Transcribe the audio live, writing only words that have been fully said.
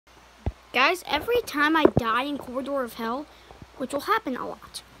Guys, every time I die in Corridor of Hell, which will happen a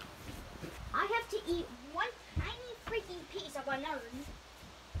lot, I have to eat one tiny freaking piece of a nerd.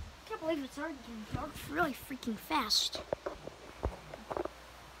 I can't believe it's already getting dark really freaking fast.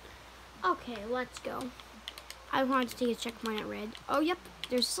 Okay, let's go. I wanted to take a checkpoint at red. Oh, yep,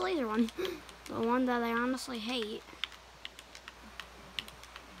 there's this laser one. The one that I honestly hate.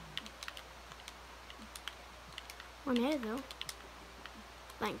 One hit though.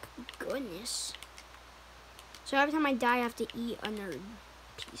 Thank goodness. So every time I die, I have to eat a nerd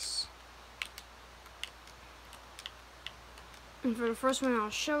piece. And for the first one,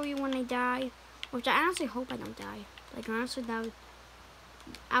 I'll show you when I die, which I honestly hope I don't die. Like honestly,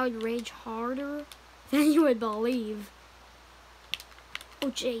 I would rage harder than you would believe.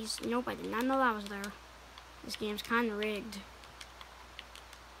 Oh jeez, nope, I did not know that was there. This game's kind of rigged.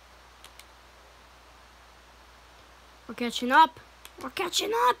 We're catching up. We're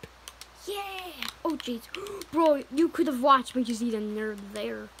catching up. Yeah. Oh jeez, bro, you could have watched me just eat a nerd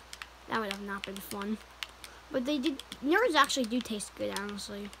there. That would have not been fun. But they did. Nerds actually do taste good,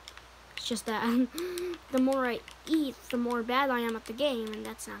 honestly. It's just that the more I eat, the more bad I am at the game, and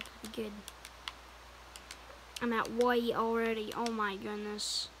that's not gonna be good. I'm at white already. Oh my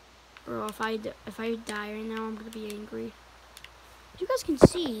goodness, bro! If I die right now, I'm gonna be angry. You guys can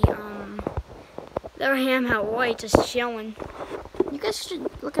see, there I am at white, just chilling. You guys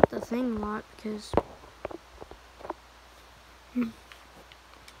should look at the thing a lot because.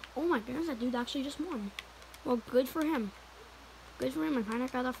 Oh my goodness, that dude actually just won. Well, good for him. Good for him. I kind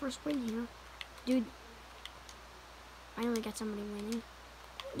of got that first win here. Dude, I only got somebody winning.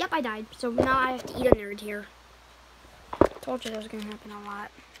 Yep, I died. So now I have to eat a nerd here. Told you that was going to happen a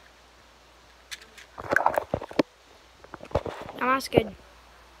lot. Now that's good.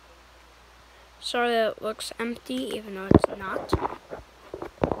 Sorry that it looks empty, even though it's not.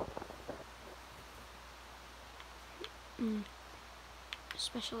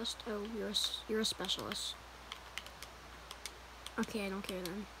 Specialist. Oh, you're a specialist. Okay, I don't care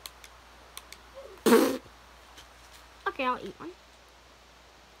then. Okay, I'll eat one.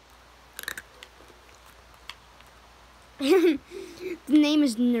 The name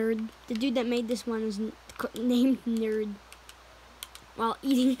is Nerd. The dude that made this one is named Nerd. While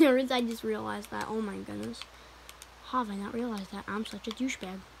eating nerds, I just realized that. Oh my goodness. How have I not realized that? I'm such a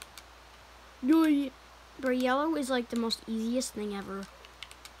douchebag. Bro, yellow is like the most easiest thing ever.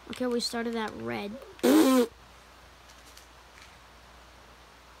 Okay, we started at red.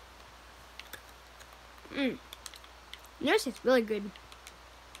 Nerd is really good.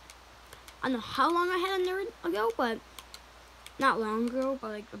 I don't know how long I had a nerd ago, but not long ago, but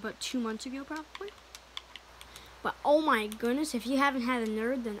like about 2 months ago probably. But oh my goodness, if you haven't had a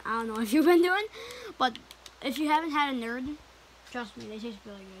nerd, then I don't know what you've been doing. But if you haven't had a nerd, trust me, they taste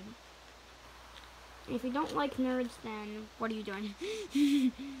really good. And if you don't like nerds, then what are you doing?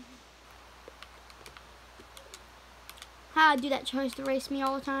 How I do that tries to race me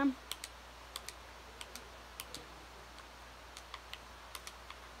all the time.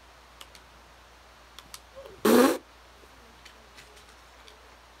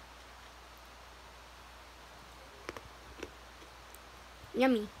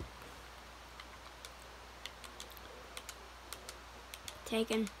 Yummy.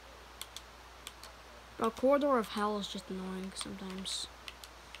 Taken. Bro, Corridor of Hell is just annoying sometimes.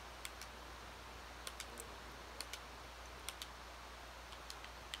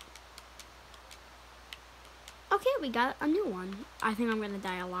 Okay, we got a new one. I think I'm gonna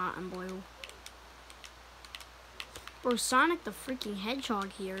die a lot in blue. Bro, Sonic the freaking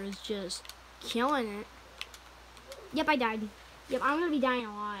Hedgehog here is just killing it. Yep, I died. Yep, I'm gonna be dying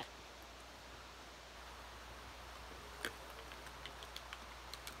a lot.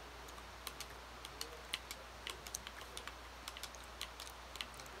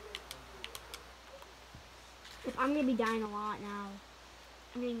 Yep, I'm gonna be dying a lot now.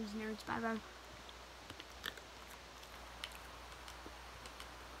 I'm getting these nerds, bye-bye.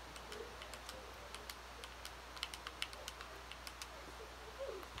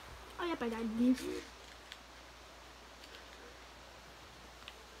 Oh, yep, I died.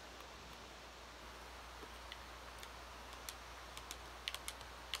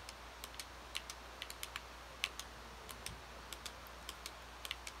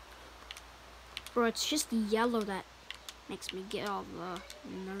 Bro, it's just the yellow that makes me get all the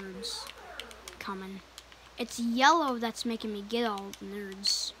nerds coming. It's yellow that's making me get all the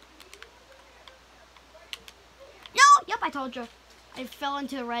nerds. No! Yep, I told you. I fell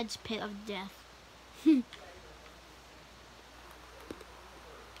into the red's pit of death.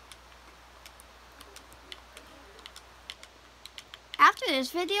 After this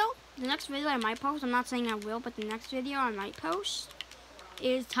video, the next video I might post, I'm not saying I will, but the next video I might post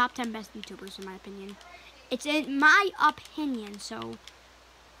is top 10 best YouTubers in my opinion. It's in my opinion, so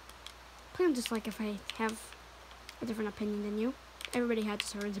please don't dislike if I have a different opinion than you. Everybody has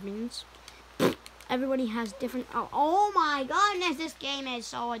different opinions. Everybody has different. Oh my goodness, this game is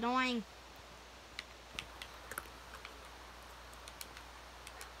so annoying.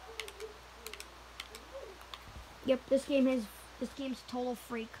 Yep, this game's total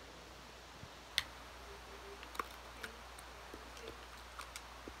freak.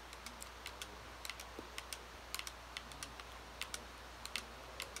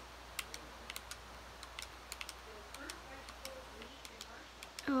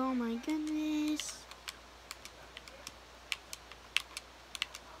 Oh my goodness.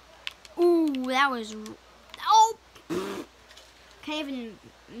 Ooh, that was. Oh! Can't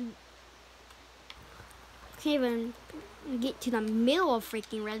even get to the middle of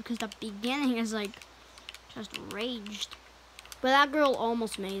freaking red because the beginning is like just raged. But that girl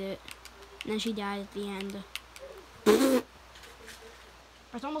almost made it. And then she died at the end.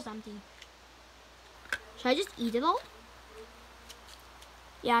 It's almost empty. Should I just eat it all?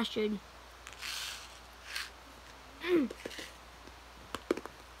 Yeah, I should.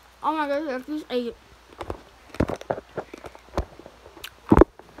 Oh my god, I just ate it.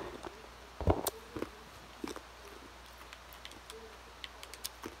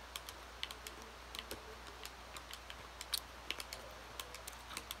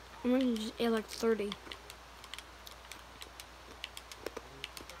 I'm gonna just ate like 30.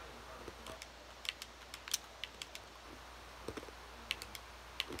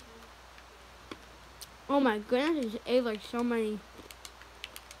 Oh my goodness, I just ate like so many.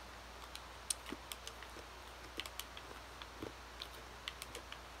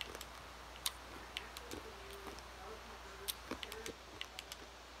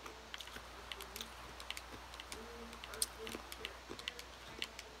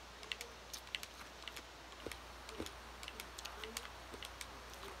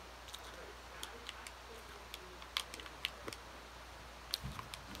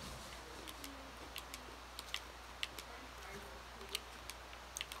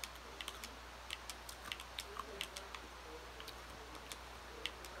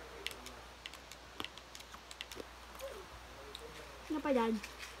 Nope, I died.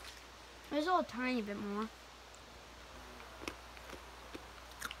 There's a little tiny bit more.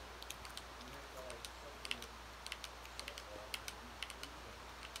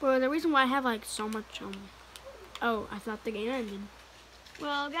 Well, the reason why I have like so much, oh, I thought the game ended.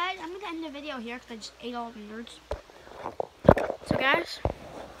 Well, guys, I'm gonna end the video here because I just ate all the nerds. So, guys,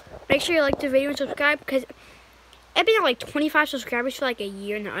 make sure you like the video and subscribe because I've been at like 25 subscribers for like a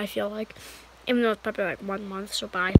year now, I feel like. Even though it's probably like 1 month, so bye.